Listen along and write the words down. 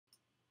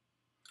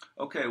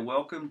Okay,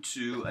 welcome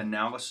to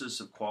analysis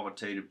of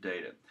qualitative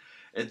data.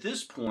 At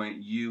this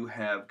point, you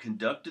have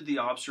conducted the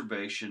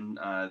observation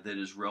that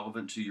is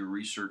relevant to your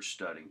research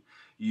study.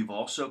 You've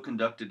also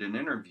conducted an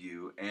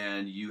interview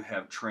and you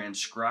have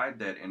transcribed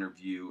that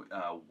interview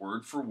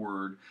word for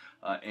word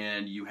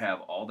and you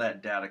have all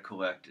that data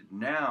collected.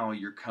 Now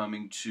you're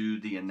coming to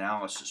the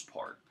analysis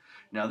part.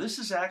 Now, this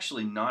is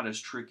actually not as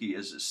tricky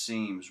as it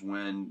seems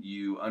when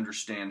you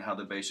understand how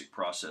the basic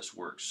process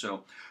works.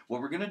 So,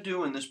 what we're going to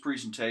do in this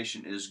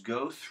presentation is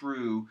go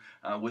through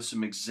with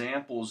some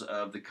examples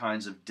of the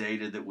kinds of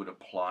data that would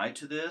apply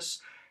to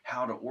this,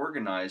 how to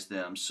organize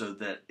them so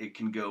that it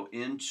can go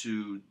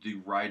into the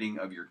writing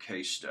of your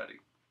case study.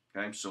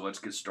 Okay, so let's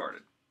get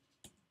started.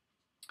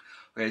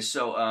 Okay,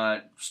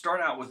 so start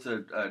out with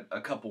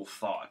a couple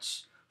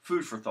thoughts,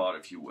 food for thought,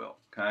 if you will.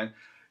 Okay,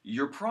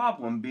 your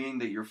problem being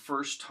that you're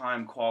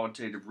first-time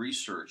qualitative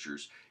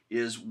researchers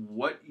is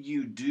what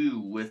you do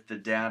with the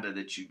data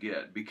that you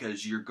get,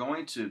 because you're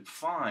going to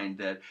find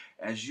that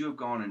as you have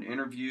gone and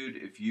interviewed,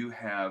 if you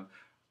have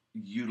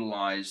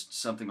utilized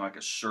something like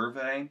a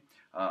survey,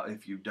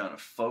 if you've done a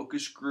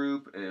focus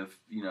group, if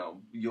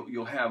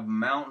you'll have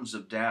mountains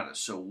of data.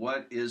 So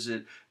what is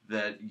it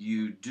that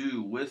you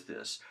do with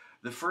this?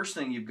 The first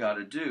thing you've got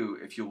to do,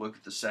 if you look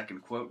at the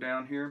second quote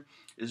down here,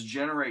 is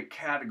generate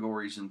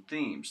categories and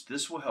themes.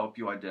 This will help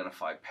you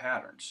identify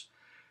patterns.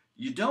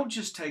 You don't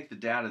just take the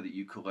data that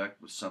you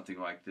collect with something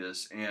like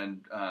this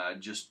and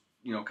just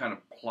kind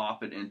of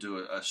plop it into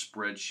a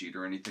spreadsheet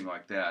or anything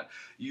like that.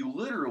 You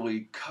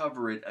literally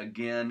cover it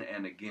again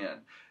and again.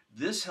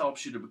 This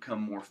helps you to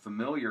become more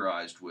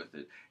familiarized with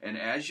it, and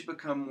as you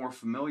become more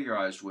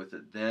familiarized with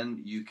it,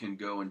 then you can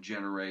go and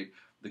generate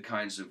the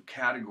kinds of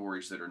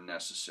categories that are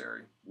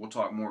necessary. We'll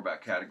talk more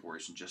about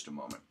categories in just a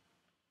moment.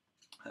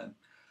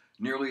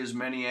 Nearly as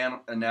many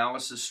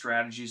analysis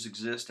strategies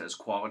exist as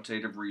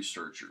qualitative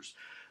researchers.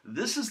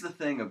 This is the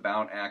thing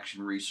about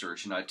action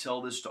research, and I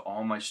tell this to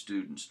all my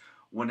students.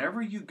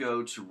 Whenever you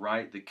go to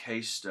write the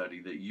case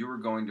study that you are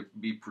going to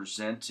be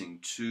presenting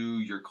to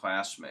your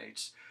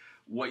classmates,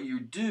 what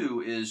you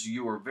do is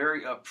you are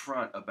very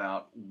upfront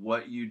about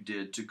what you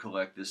did to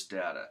collect this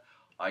data.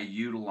 I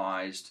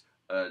utilized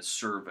a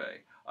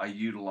survey. I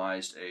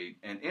utilized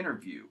an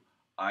interview.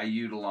 I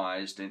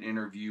utilized an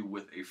interview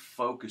with a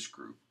focus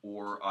group,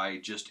 or I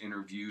just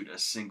interviewed a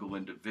single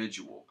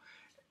individual.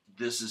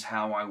 This is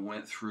how I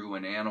went through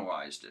and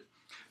analyzed it.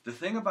 The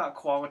thing about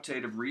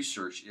qualitative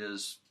research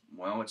is,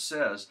 well, it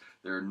says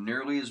there are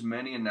nearly as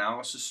many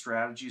analysis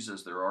strategies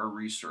as there are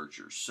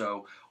researchers.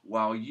 So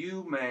while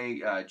you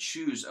may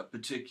choose a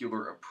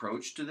particular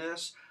approach to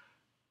this,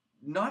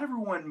 not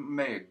everyone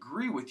may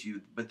agree with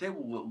you, but they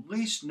will at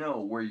least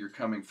know where you're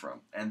coming from.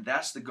 And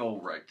that's the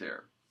goal right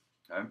there.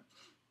 Okay?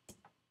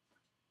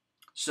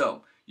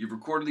 So you've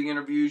recorded the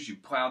interviews,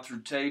 you've plowed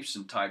through tapes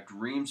and typed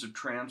reams of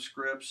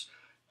transcripts.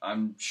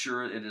 I'm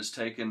sure it has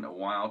taken a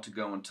while to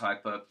go and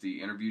type up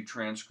the interview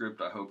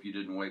transcript. I hope you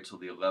didn't wait till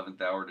the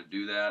 11th hour to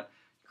do that.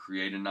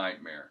 Create a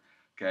nightmare.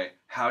 Okay,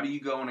 how do you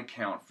go and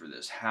account for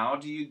this? How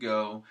do you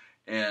go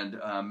and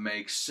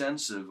make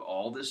sense of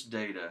all this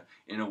data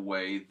in a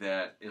way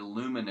that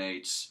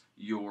illuminates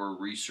your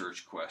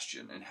research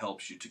question and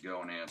helps you to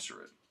go and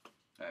answer it?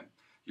 Okay?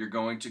 You're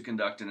going to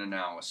conduct an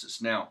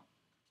analysis. Now,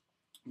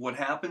 what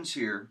happens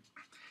here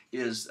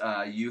is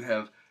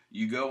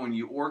you go and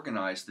you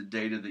organize the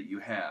data that you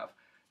have.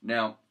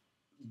 Now,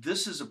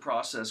 this is a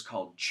process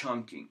called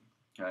chunking.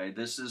 Okay?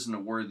 This isn't a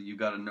word that you've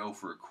got to know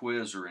for a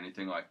quiz or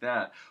anything like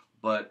that,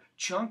 but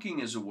chunking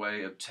is a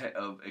way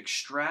of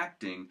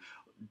extracting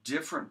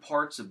different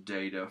parts of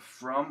data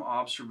from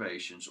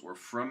observations or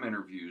from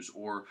interviews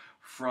or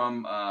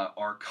from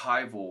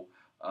archival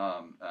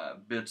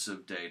bits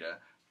of data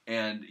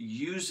and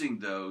using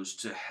those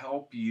to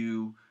help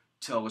you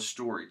tell a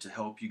story, to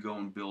help you go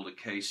and build a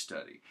case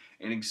study.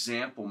 An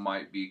example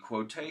might be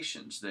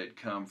quotations that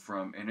come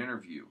from an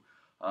interview.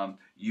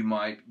 You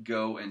might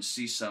go and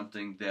see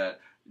something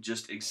that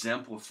just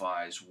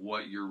exemplifies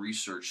what your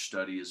research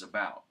study is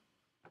about.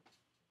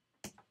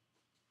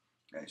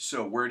 Okay,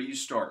 so where do you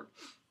start?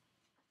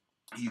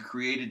 You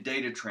create a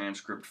data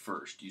transcript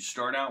first. You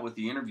start out with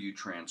the interview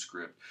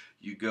transcript.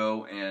 You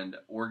go and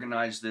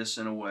organize this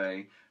in a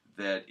way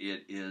that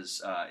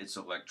it's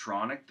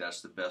electronic.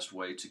 That's the best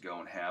way to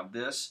go and have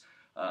this.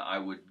 I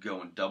would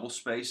go and double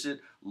space it.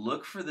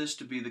 Look for this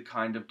to be the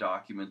kind of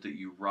document that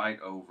you write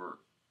over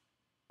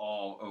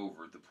all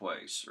over the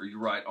place, or you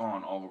write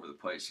on all over the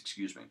place,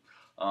 excuse me.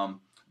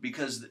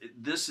 Because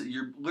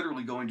you're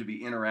literally going to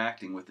be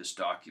interacting with this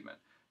document.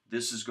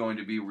 This is going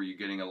to be where you're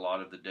getting a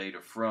lot of the data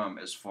from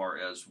as far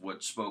as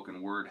what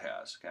spoken word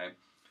has. Okay?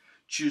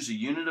 Choose a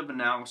unit of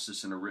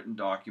analysis in a written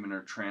document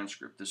or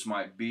transcript. This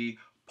might be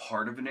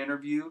part of an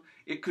interview.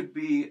 It could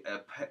be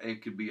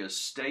a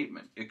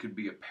statement. It could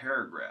be a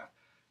paragraph.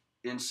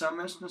 In some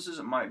instances,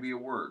 it might be a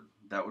word.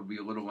 That would be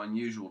a little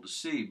unusual to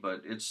see,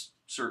 but it's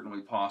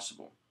certainly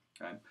possible.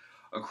 Okay?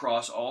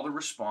 Across all the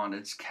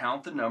respondents,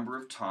 count the number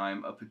of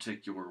times a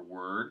particular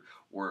word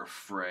or a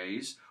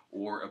phrase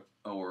or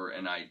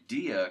an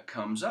idea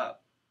comes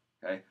up.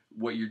 Okay?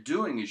 What you're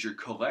doing is you're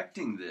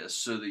collecting this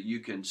so that you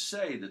can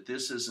say that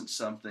this isn't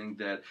something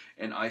that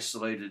an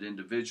isolated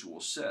individual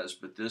says,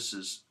 but this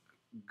is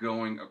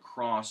going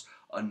across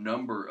a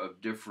number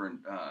of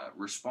different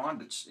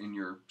respondents in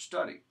your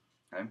study.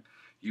 Okay?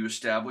 You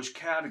establish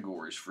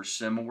categories for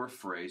similar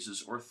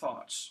phrases or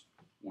thoughts.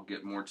 We'll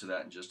get more to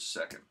that in just a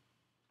second.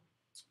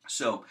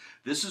 So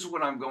this is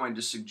what I'm going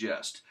to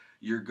suggest.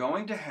 You're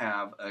going to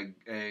have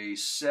a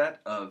set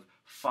of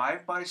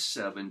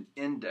 5x7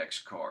 index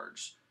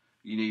cards.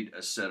 You need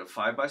a set of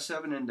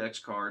 5x7 index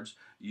cards.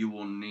 You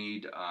will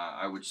need,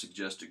 I would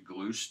suggest, a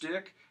glue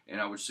stick, and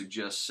I would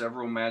suggest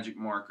several magic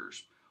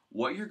markers.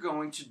 What you're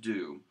going to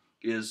do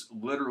is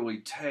literally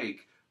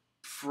take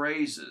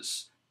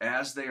phrases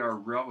as they are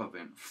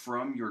relevant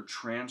from your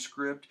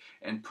transcript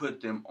and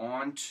put them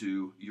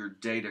onto your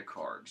data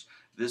cards.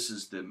 This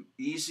is the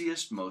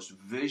easiest, most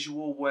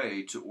visual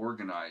way to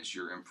organize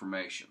your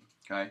information.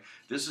 Okay?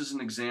 This is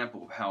an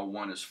example of how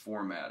one is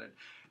formatted.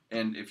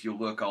 And if you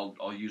look,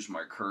 I'll use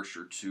my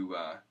cursor to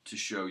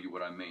show you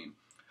what I mean.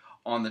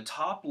 On the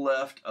top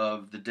left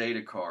of the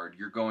data card,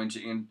 you're going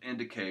to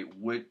indicate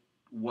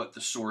what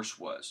the source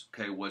was.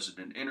 Okay, was it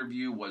an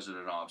interview? Was it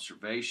an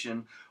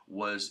observation?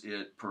 Was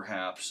it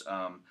perhaps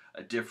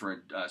a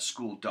different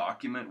school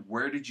document?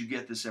 Where did you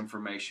get this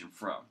information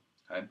from?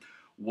 Okay,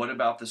 what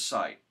about the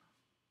site?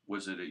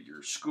 Was it at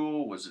your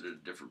school? Was it at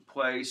a different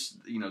place?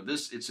 You know,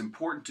 it's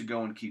important to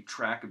go and keep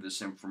track of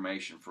this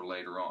information for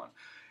later on.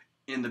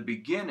 In the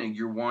beginning,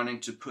 you're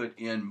wanting to put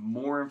in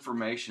more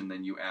information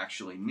than you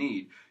actually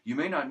need. You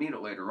may not need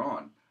it later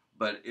on,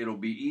 but it'll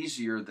be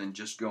easier than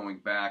just going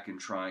back and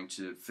trying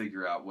to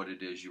figure out what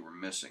it is you were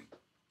missing.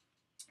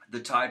 The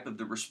type of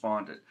the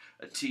respondent: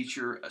 a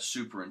teacher, a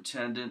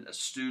superintendent, a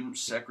student,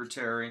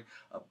 secretary,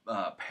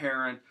 a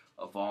parent,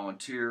 a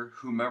volunteer,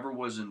 whomever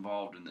was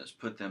involved in this,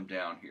 put them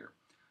down here.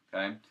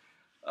 Okay?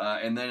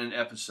 And then an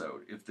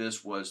episode. If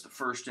this was the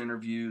first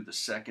interview, the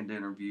second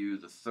interview,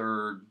 the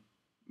third,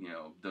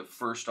 the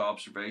first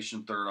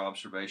observation, third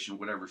observation,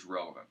 whatever's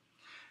relevant.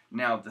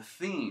 Now, the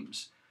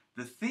themes.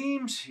 The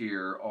themes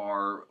here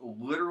are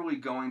literally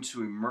going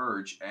to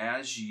emerge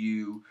as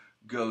you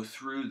go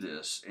through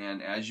this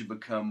and as you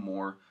become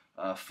more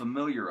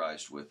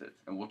familiarized with it.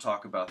 And we'll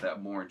talk about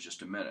that more in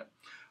just a minute.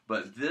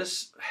 But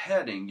this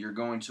heading you're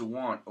going to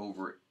want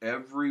over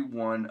every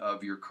one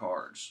of your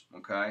cards,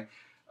 okay?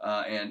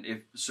 And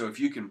if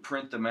you can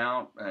print them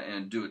out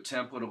and do a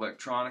template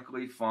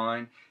electronically,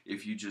 fine.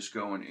 If you just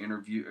go and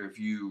interview, if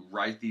you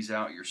write these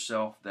out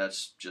yourself,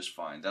 that's just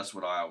fine. That's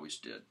what I always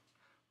did.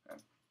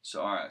 Okay.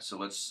 So all right, so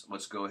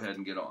let's go ahead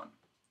and get on.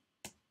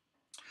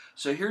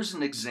 So here's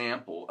an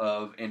example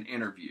of an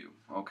interview.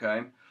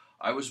 Okay,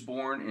 I was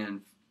born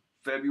in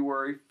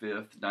February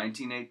 5th,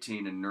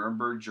 1918 in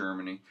Nuremberg,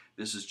 Germany.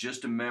 This is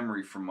just a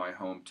memory from my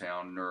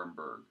hometown,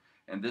 Nuremberg.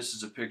 And this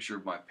is a picture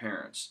of my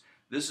parents.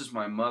 This is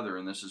my mother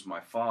and this is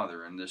my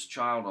father, and this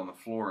child on the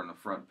floor on the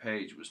front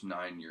page was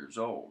 9 years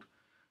old.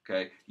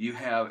 Okay,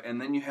 and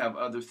then you have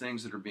other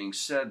things that are being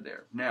said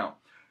there. Now,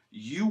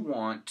 you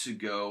want to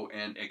go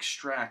and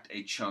extract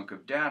a chunk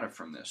of data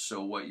from this.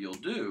 So what you'll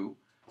do,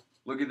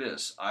 look at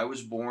this. I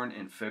was born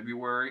in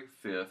February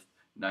 5th,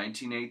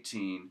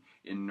 1918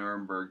 in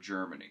Nuremberg,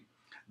 Germany.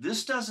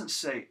 This doesn't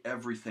say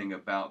everything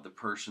about the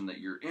person that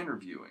you're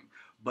interviewing,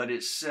 but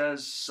it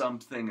says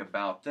something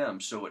about them,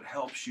 so it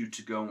helps you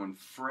to go and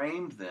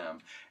frame them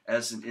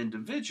as an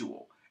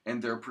individual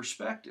and their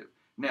perspective.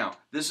 Now,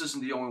 this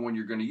isn't the only one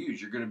you're going to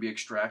use. You're going to be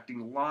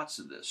extracting lots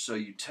of this. So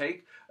you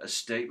take a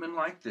statement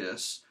like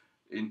this,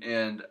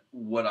 and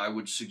what I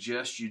would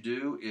suggest you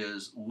do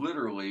is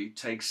literally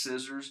take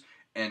scissors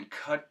and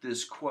cut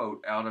this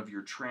quote out of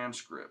your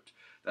transcript.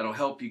 That'll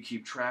help you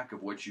keep track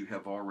of what you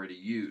have already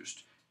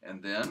used.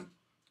 And then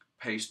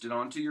paste it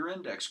onto your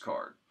index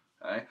card.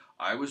 Okay?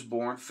 I was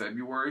born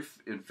February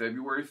 5th,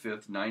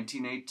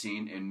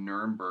 1918 in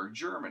Nuremberg,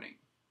 Germany.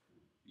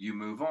 You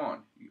move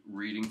on,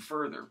 reading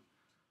further.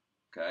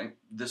 Okay?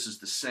 This is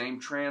the same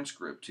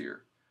transcript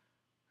here.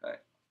 Okay?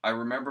 I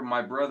remember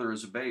my brother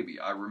as a baby.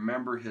 I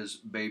remember his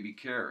baby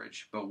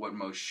carriage. But what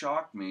most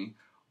shocked me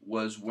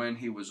was when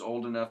he was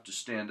old enough to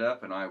stand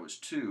up and I was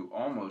 2,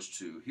 almost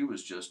 2, he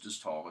was just as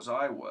tall as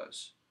I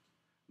was.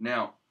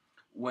 Now,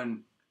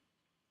 when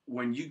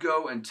you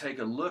go and take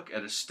a look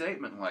at a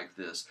statement like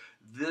this,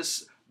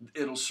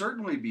 it'll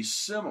certainly be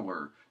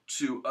similar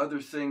to other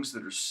things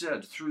that are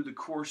said through the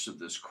course of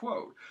this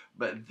quote.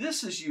 But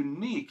this is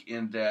unique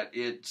in that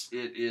it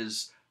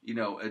is,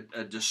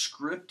 a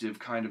descriptive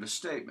kind of a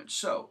statement.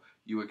 So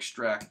you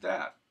extract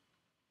that.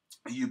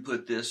 You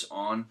put this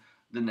on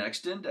the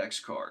next index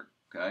card.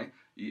 Okay,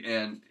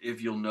 and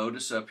if you'll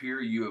notice up here,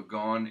 you have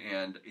gone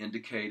and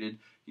indicated,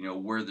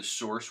 where the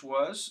source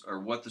was or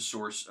what the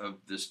source of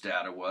this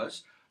data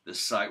was, the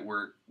site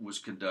where it was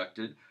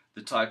conducted,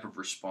 the type of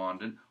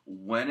respondent,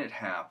 when it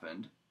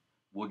happened.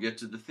 We'll get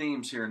to the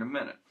themes here in a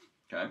minute.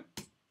 Okay.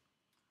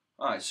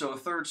 All right. So a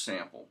third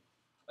sample.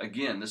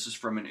 Again, this is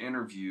from an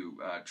interview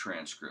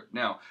transcript.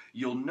 Now,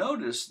 you'll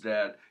notice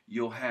that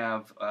you'll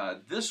have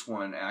this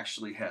one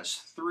actually has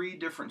 3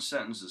 different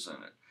sentences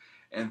in it.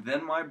 And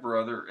then when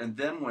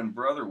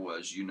brother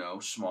was,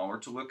 smaller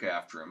to look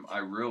after him,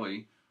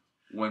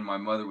 when my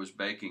mother was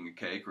baking a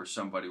cake or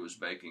somebody was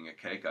baking a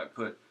cake, I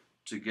put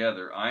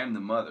together, I am the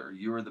mother,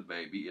 you are the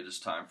baby, it is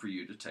time for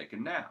you to take a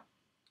nap.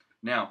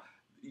 Now,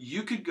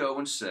 you could go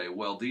and say,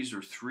 well, these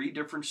are three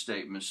different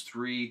statements,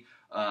 three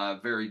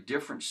very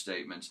different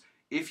statements.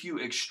 If you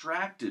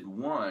extracted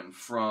one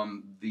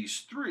from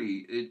these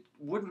three, it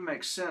wouldn't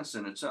make sense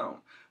in its own.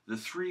 The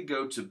three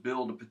go to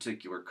build a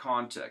particular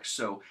context.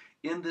 So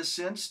in this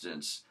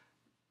instance,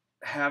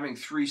 having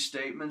three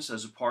statements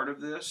as a part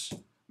of this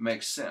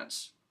makes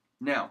sense.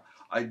 Now,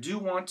 I do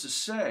want to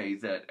say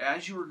that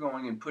as you are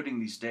going and putting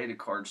these data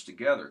cards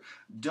together,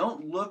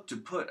 don't look to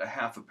put a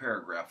half a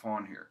paragraph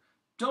on here.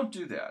 Don't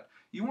do that.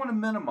 You want to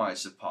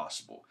minimize if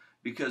possible,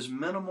 because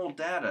minimal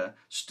data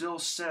still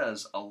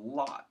says a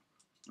lot.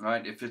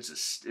 Right? If it's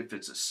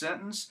a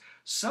sentence,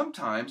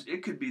 sometimes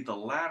it could be the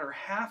latter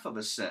half of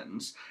a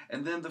sentence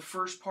and then the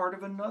first part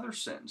of another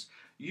sentence.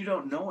 You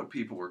don't know what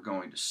people are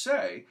going to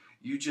say.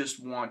 You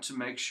just want to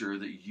make sure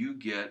that you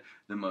get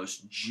the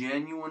most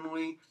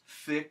genuinely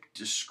thick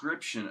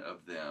description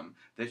of them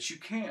that you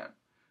can.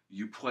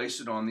 You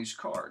place it on these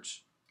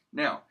cards.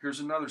 Now, here's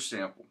another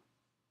sample.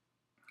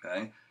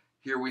 Okay?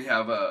 Here we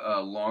have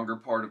a longer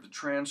part of the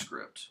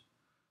transcript.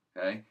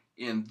 Okay?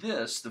 In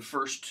this, the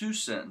first two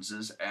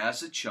sentences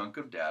as a chunk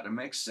of data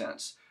makes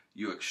sense.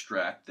 You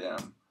extract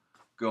them,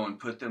 go and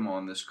put them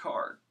on this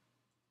card.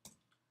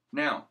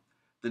 Now,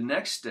 the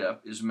next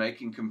step is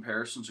making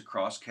comparisons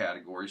across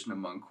categories and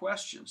among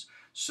questions.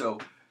 So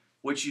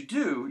what you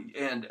do,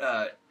 and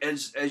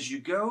as you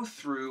go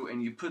through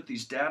and you put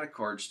these data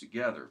cards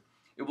together,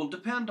 it will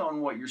depend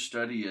on what your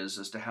study is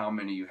as to how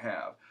many you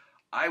have.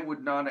 I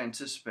would not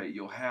anticipate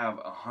you'll have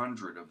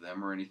 100 of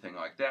them or anything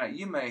like that.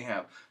 You may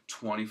have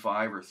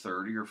 25 or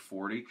 30 or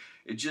 40.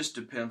 It just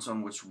depends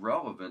on what's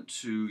relevant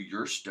to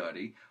your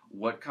study,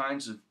 what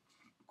kinds of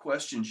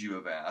questions you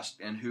have asked,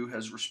 and who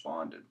has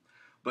responded.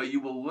 But you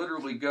will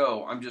literally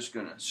go, I'm just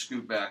going to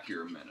scoot back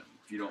here a minute,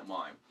 if you don't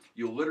mind.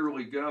 You'll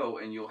literally go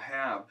and you'll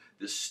have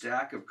this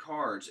stack of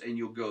cards and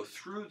you'll go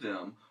through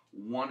them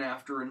one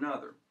after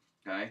another,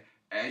 okay?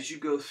 As you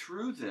go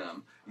through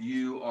them,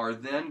 you are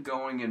then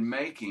going and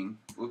making,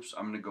 whoops,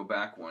 I'm going to go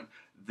back one.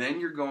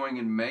 Then you're going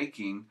and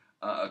making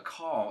a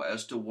call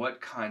as to what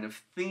kind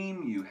of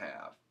theme you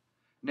have.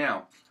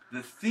 Now,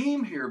 the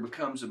theme here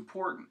becomes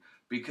important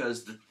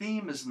because the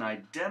theme is an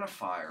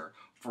identifier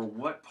for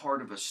what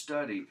part of a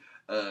study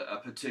a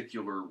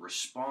particular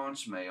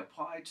response may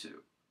apply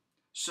to.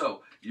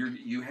 So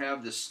you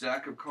have this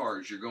stack of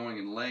cards. You're going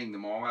and laying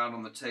them all out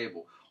on the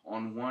table.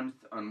 On one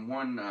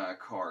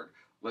card,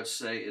 let's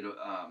say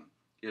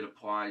it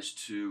applies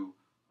to,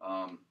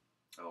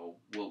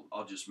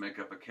 I'll just make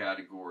up a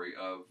category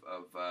of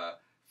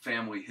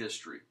family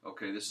history.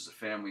 Okay, this is a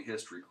family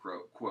history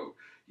quote.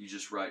 You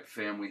just write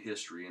family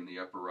history in the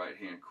upper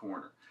right-hand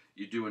corner.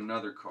 You do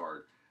another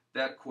card.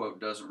 That quote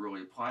doesn't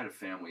really apply to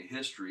family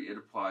history. It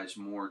applies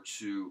more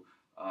to,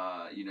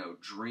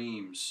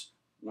 dreams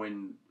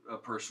when a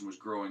person was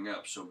growing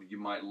up. So you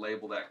might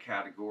label that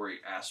category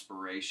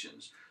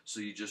aspirations. So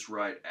you just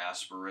write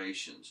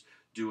aspirations.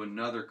 Do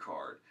another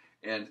card.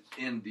 And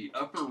in the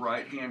upper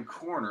right-hand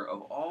corner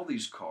of all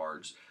these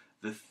cards,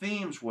 the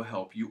themes will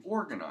help you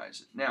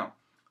organize it. Now,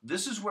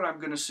 this is what I'm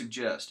going to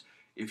suggest.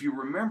 If you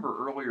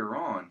remember earlier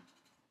on,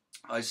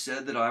 I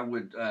said that I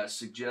would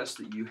suggest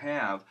that you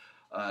have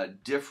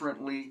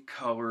differently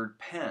colored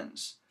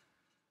pens.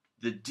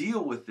 The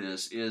deal with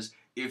this is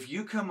if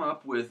you come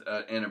up with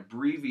an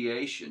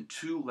abbreviation,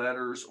 2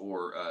 letters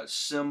or a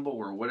symbol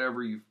or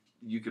whatever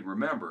you can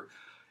remember,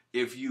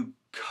 if you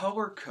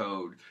color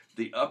code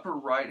the upper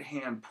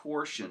right-hand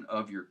portion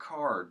of your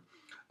card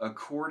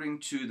according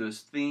to the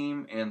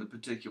theme and the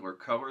particular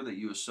color that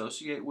you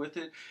associate with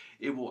it,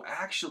 it will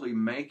actually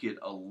make it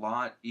a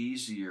lot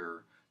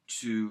easier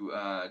to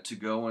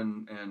go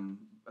and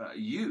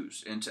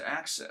use and to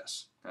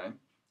access. Okay,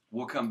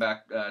 we'll come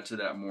back to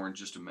that more in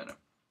just a minute.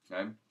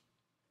 Okay,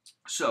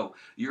 so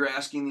you're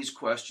asking these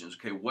questions.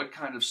 Okay, what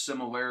kind of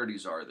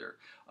similarities are there?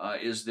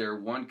 Is there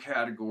one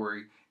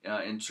category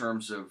in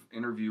terms of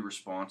interview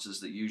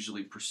responses that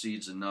usually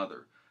precedes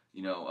another?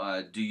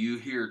 Do you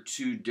hear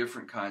 2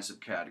 different kinds of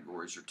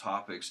categories or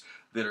topics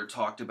that are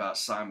talked about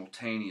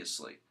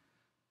simultaneously?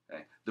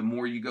 Okay. The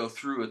more you go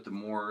through it, the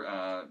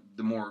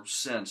more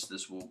sense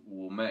this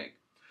will make.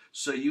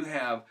 So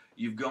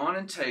you've gone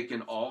and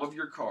taken all of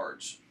your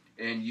cards,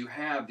 and you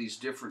have these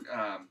different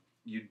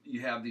you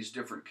have these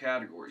different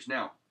categories.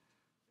 Now,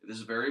 this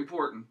is very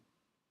important.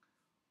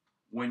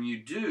 When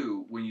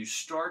you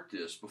start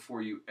this,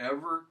 before you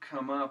ever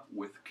come up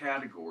with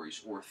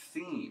categories or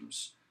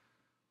themes,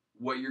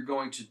 what you're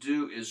going to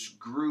do is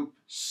group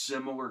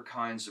similar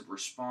kinds of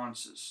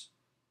responses.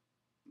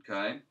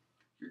 Okay?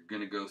 You're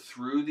going to go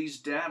through these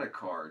data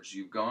cards.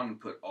 You've gone and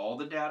put all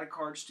the data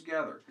cards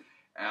together.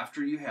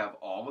 After you have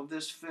all of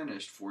this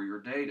finished for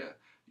your data,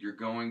 you're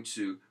going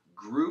to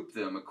group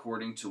them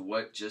according to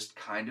what just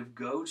kind of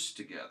goes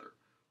together.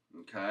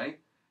 Okay?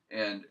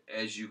 And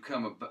as you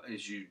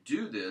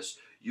do this,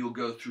 You'll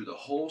go through the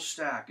whole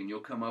stack and you'll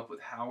come up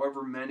with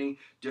however many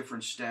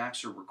different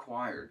stacks are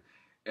required.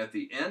 At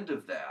the end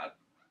of that,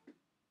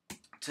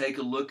 take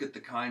a look at the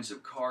kinds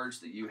of cards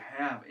that you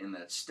have in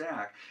that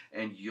stack,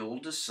 and you'll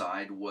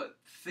decide what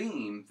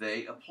theme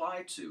they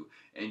apply to.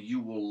 And you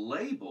will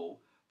label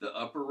the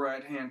upper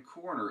right-hand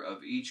corner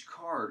of each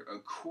card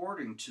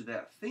according to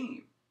that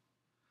theme.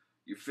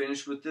 You're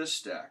finished with this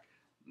stack.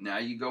 Now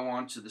you go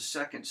on to the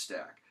second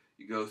stack.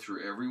 You go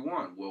through every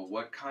one. Well,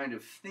 what kind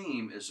of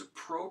theme is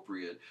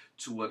appropriate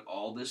to what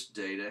all this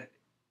data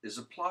is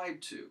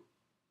applied to?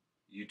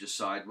 You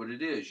decide what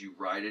it is. You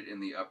write it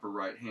in the upper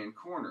right-hand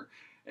corner,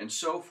 and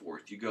so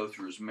forth. You go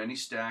through as many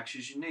stacks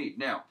as you need.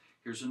 Now,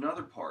 here's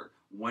another part.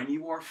 When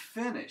you are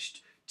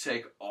finished,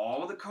 take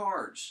all of the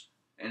cards,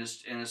 and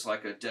it's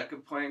like a deck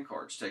of playing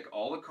cards. Take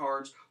all the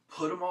cards,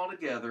 put them all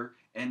together,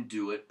 and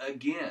do it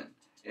again,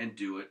 and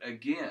do it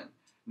again.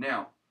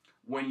 Now,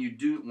 when you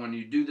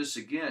do this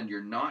again,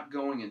 you're not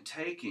going and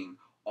taking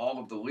all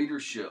of the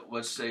leadership.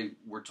 Let's say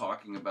we're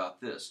talking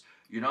about this.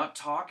 You're not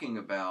talking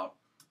about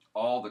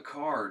all the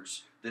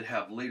cards that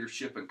have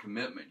leadership and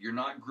commitment. You're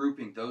not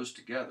grouping those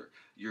together.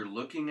 You're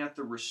looking at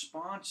the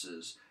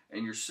responses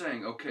and you're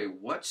saying, okay,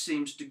 what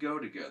seems to go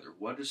together?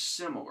 What is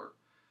similar?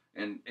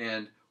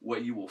 And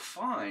what you will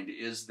find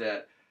is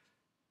that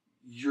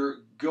you're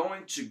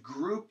going to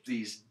group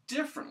these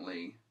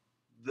differently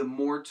the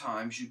more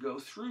times you go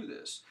through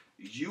this.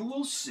 You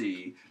will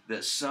see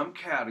that some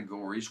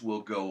categories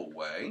will go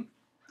away.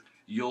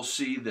 You'll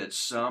see that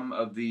some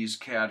of these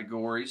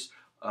categories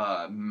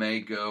may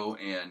go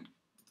and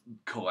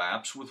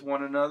collapse with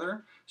one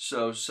another.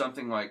 So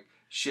something like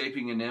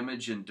shaping an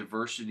image and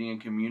diversity and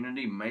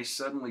community may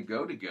suddenly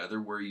go together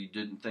where you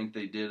didn't think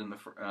they did in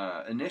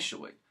the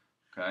initially.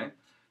 Okay?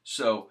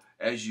 So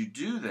as you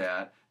do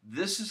that,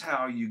 this is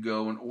how you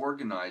go and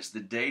organize the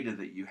data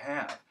that you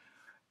have.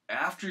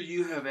 After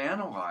you have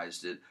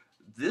analyzed it,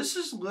 this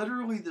is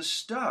literally the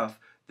stuff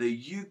that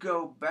you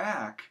go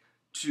back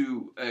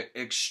to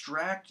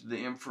extract the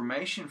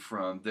information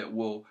from that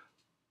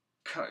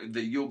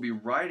you'll be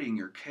writing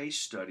your case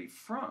study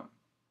from.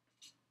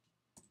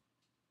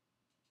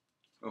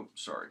 Oh,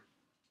 sorry.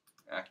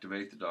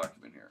 Activate the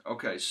document here.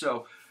 Okay,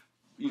 so,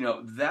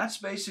 that's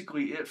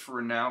basically it for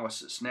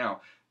analysis.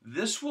 Now,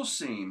 this will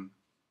seem,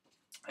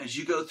 as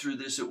you go through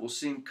this, it will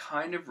seem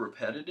kind of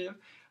repetitive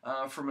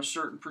from a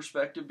certain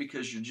perspective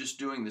because you're just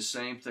doing the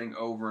same thing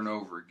over and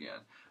over again.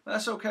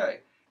 That's okay.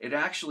 It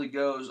actually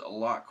goes a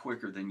lot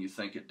quicker than you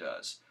think it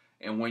does.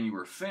 And when you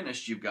are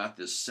finished, you've got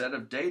this set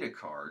of data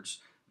cards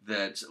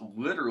that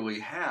literally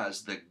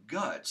has the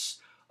guts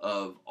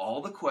of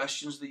all the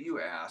questions that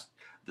you asked,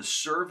 the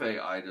survey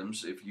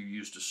items, if you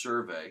used a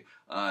survey,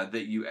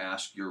 that you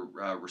ask your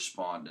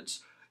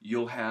respondents.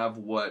 You'll have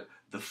what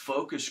the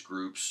focus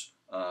groups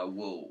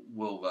will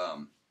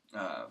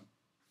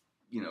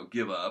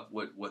give up,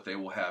 what they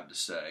will have to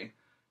say.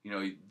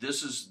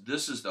 This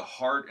is the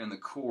heart and the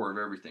core of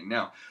everything.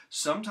 Now,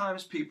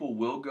 sometimes people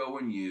will go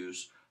and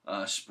use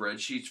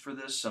spreadsheets for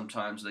this.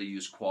 Sometimes they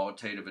use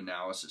qualitative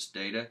analysis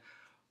data.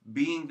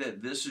 Being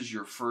that this is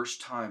your first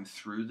time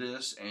through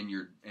this and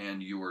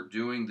you are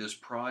doing this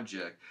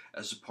project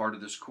as a part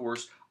of this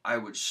course, I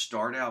would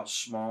start out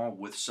small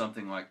with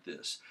something like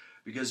this.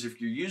 Because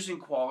if you're using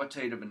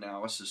qualitative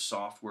analysis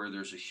software,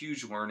 there's a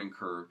huge learning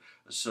curve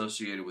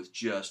associated with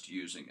just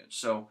using it.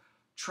 So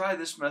try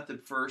this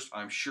method first.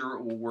 I'm sure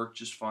it will work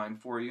just fine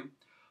for you.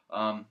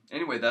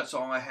 Anyway, that's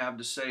all I have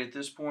to say at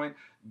this point.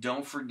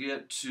 Don't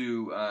forget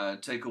to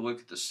take a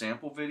look at the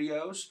sample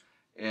videos,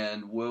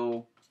 and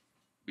we'll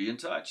be in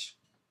touch.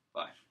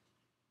 Bye.